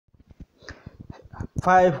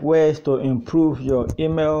5 ways to improve your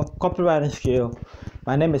email copywriting skill.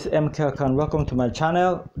 My name is MK and welcome to my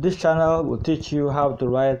channel. This channel will teach you how to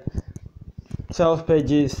write sales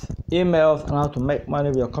pages, emails, and how to make money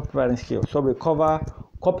with your copywriting skills. So we cover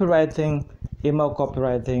copywriting, email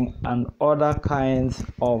copywriting, and other kinds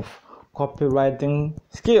of copywriting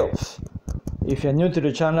skills. If you're new to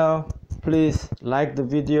the channel, please like the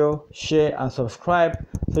video, share, and subscribe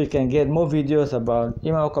so you can get more videos about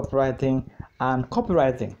email copywriting and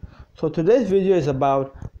copywriting. So today's video is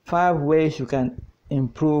about 5 ways you can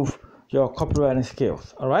improve your copywriting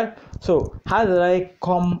skills. All right, so how did I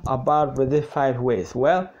come about with these 5 ways?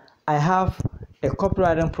 Well, I have a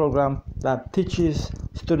copywriting program that teaches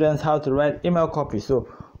students how to write email copy. So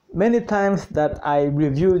many times that I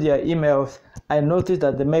review their emails, I notice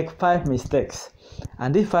that they make 5 mistakes,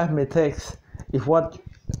 and these 5 mistakes is what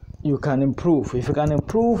you can improve. If you can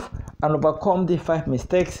improve and overcome these 5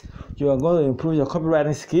 mistakes, you are going to improve your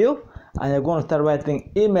copywriting skill and you're going to start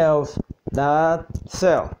writing emails that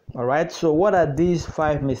sell. All right, so what are these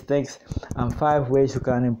 5 mistakes and 5 ways you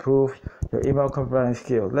can improve your email copywriting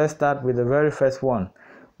skill? Let's start with the very first one: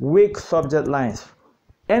 weak subject lines.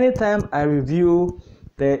 Anytime I review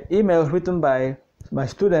the emails written by my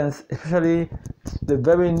students, especially the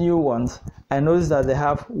very new ones, I notice that they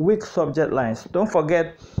have weak subject lines. Don't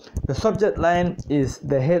forget, the subject line is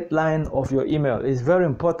the headline of your email. It's very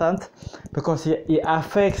important because it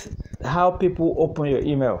affects how people open your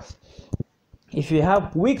emails. If you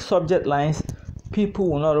have weak subject lines, people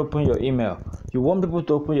will not open your email. You want people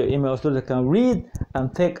to open your email so they can read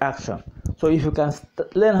and take action. So if you can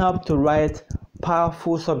learn how to write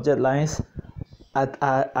powerful subject lines,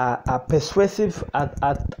 persuasive,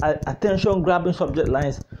 attention-grabbing subject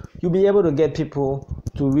lines, you'll be able to get people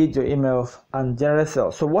to read your emails and generate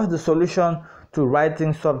sales. So what's the solution to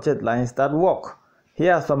writing subject lines that work?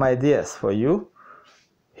 Here are some ideas for you.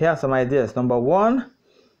 Here are some ideas. Number 1,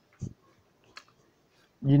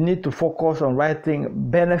 you need to focus on writing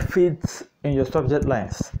benefits in your subject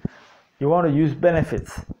lines. You want to use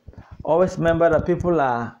benefits. Always remember that people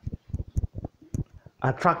are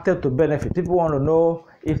attracted to benefit. People want to know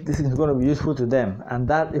if this is going to be useful to them, and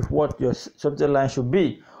that is what your subject line should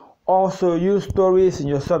be. Also, use stories in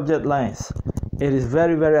your subject lines. It is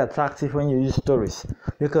very, very attractive when you use stories.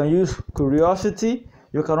 You can use curiosity.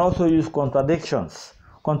 You can also use contradictions.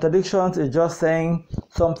 Contradictions is just saying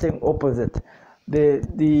something opposite. The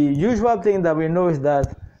usual thing that we know is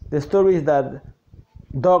that the story is that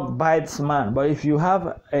dog bites man, but if you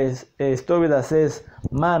have a story that says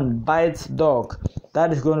man bites dog,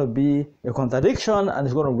 that is going to be a contradiction and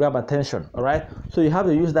it's going to grab attention. All right, so you have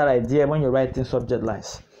to use that idea when you're writing subject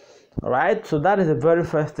lines. All right, so that is the very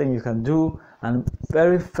first thing you can do and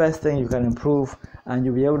very first thing you can improve, and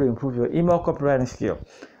you'll be able to improve your email copywriting skill.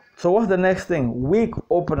 So what's the next thing? Weak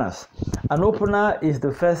openers. An opener is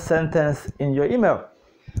the first sentence in your email.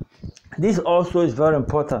 This also is very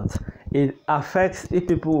important. It affects if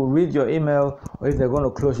people will read your email or if they're going to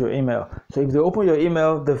close your email. So if they open your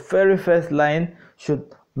email, the very first line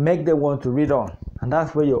should make them want to read on, and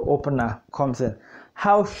that's where your opener comes in.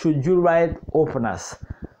 How should you write openers?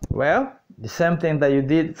 Well, the same thing that you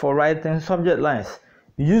did for writing subject lines.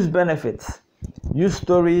 Use benefits, use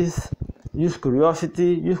stories, use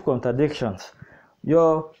curiosity, use contradictions.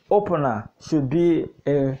 Your opener should be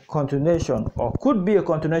a continuation, or could be a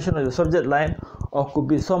continuation of the subject line, or could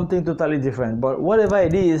be something totally different. But whatever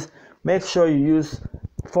it is, make sure you use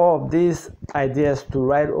 4 of these ideas to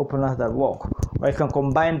write openers that work, or you can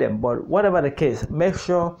combine them. But whatever the case, make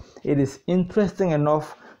sure it is interesting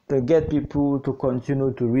enough to get people to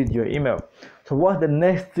continue to read your email. So what's the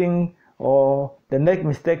next thing or the next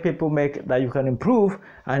mistake people make that you can improve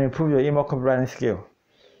and improve your email copywriting skill?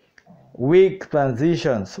 Weak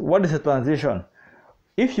transitions. What is a transition?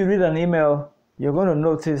 If you read an email, you're going to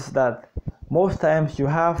notice that most times you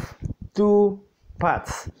have 2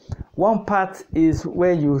 parts. One part is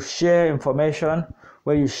where you share information,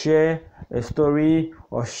 where you share a story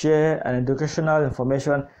or share an educational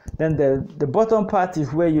information. Then the bottom part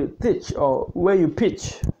is where you teach or where you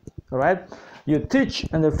pitch. All right, you teach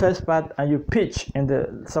in the first part and you pitch in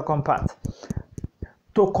the second part.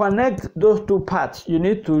 To connect those 2 parts, you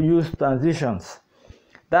need to use transitions.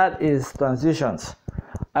 That is transitions.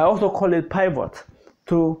 I also call it pivot.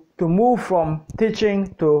 To move from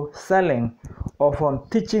teaching to selling, or from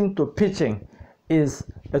teaching to pitching, is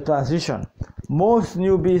a transition. Most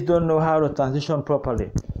newbies don't know how to transition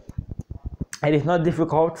properly. It is not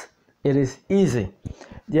difficult, it is easy.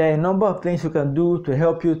 There are a number of things you can do to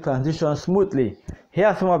help you transition smoothly. Here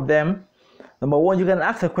are some of them. Number 1, you can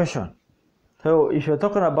ask a question. So if you're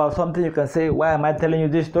talking about something, you can say, why am I telling you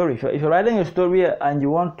this story? If you're writing a story and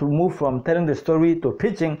you want to move from telling the story to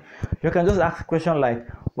pitching, you can just ask a question like,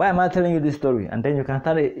 why am I telling you this story? And then you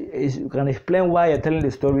can explain why you're telling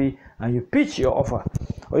the story and you pitch your offer.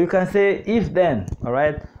 Or you can say, if then, all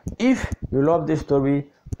right? If you love this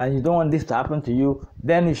story and you don't want this to happen to you,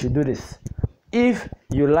 then you should do this. If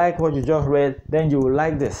you like what you just read, then you will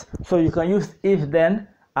like this. So you can use if then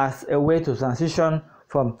as a way to transition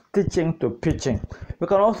from teaching to pitching. You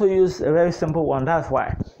can also use a very simple one, that's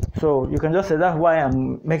why. So you can just say, that's why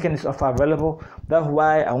I'm making this offer available. That's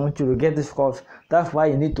why I want you to get this course. That's why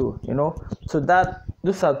you need to, So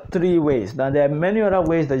those are 3 ways. Now there are many other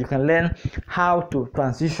ways that you can learn how to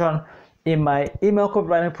transition. In my email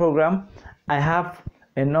copywriting program, I have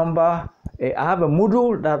a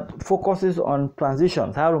module that focuses on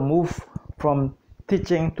transitions, how to move from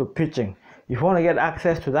teaching to pitching. If you want to get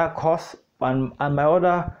access to that course and my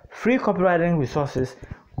other free copywriting resources,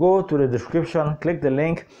 go to the description, click the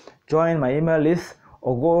link, join my email list,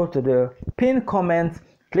 or go to the pinned comment,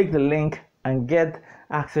 click the link, and get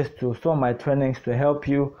access to some of my trainings to help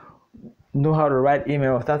you know how to write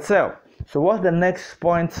emails that sell. So what's the next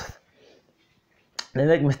point? The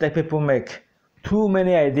next mistake people make: too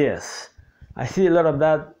many ideas. I see a lot of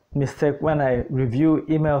that mistake when I review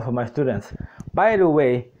email for my students. By the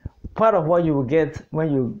way, part of what you will get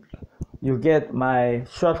when you get my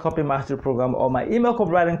short copy mastery program or my email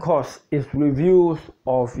copywriting course is reviews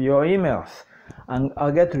of your emails, and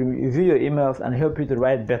I'll get to review your emails and help you to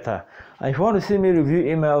write better. And if you want to see me review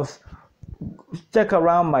emails, check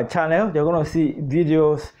around my channel. You're going to see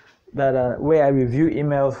videos that are where I review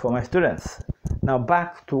emails for my students. Now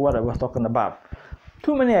back to what I was talking about.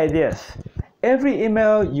 Too many ideas. Every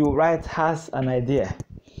email you write has an idea.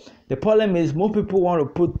 The problem is most people want to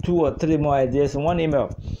put 2 or 3 more ideas in one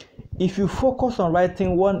email. If you focus on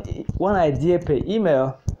writing one idea per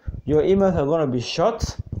email, your emails are going to be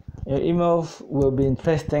short, your emails will be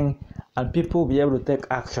interesting, and people will be able to take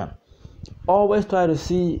action. Always try to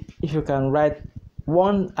see if you can write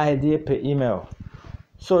 1 idea per email.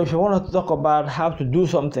 So if you want to talk about how to do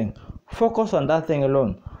something, focus on that thing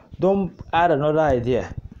alone. Don't add another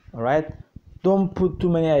idea, all right? Don't put too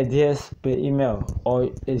many ideas per email,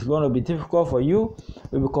 or it's going to be difficult for you.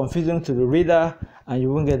 It will be confusing to the reader, and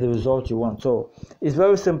you won't get the result you want. So it's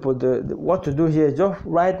very simple. What to do here is just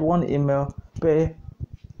write 1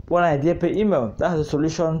 idea per email. That's the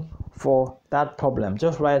solution for that problem.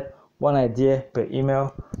 Just write 1 idea per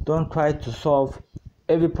email. Don't try to solve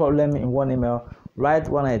every problem in 1 email. Write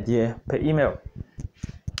 1 idea per email.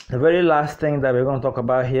 The very last thing that we're going to talk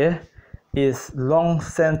about here is long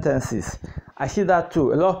sentences. I see that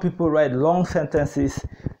too. A lot of people write long sentences.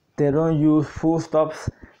 They don't use full stops.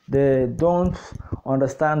 They don't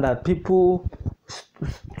understand that people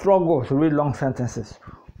struggle to read long sentences.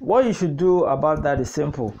 What you should do about that is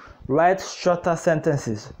simple. Write shorter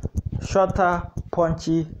sentences, shorter,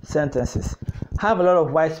 punchy sentences. Have a lot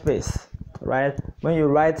of white space, right? When you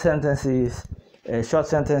write sentences, short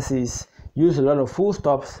sentences, use a lot of full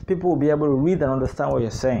stops, people will be able to read and understand what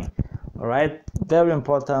you're saying. All right, very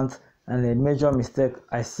important, and a major mistake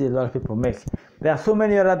I see a lot of people make. There are so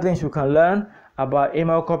many other things you can learn about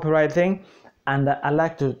email copywriting, and I'd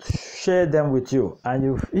like to share them with you.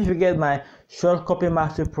 And if you get my short copy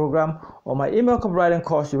mastery program or my email copywriting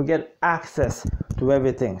course, you will get access to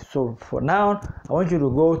everything. So for now, I want you to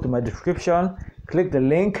go to my description, click the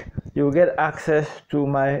link. You will get access to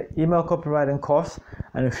my email copywriting course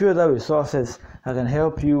and a few other resources that can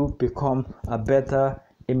help you become a better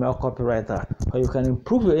email copywriter, or you can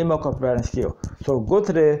improve your email copywriting skill. So go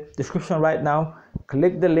to the description right now,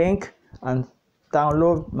 click the link, and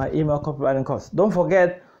download my email copywriting course. Don't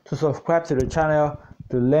forget to subscribe to the channel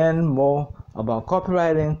to learn more about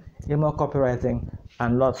copywriting, email copywriting,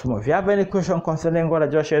 and lots more. If you have any question concerning what I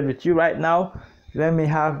just shared with you right now, let me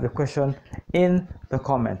have the question in the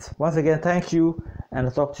comments. Once again, thank you, and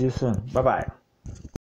I'll talk to you soon. Bye-bye.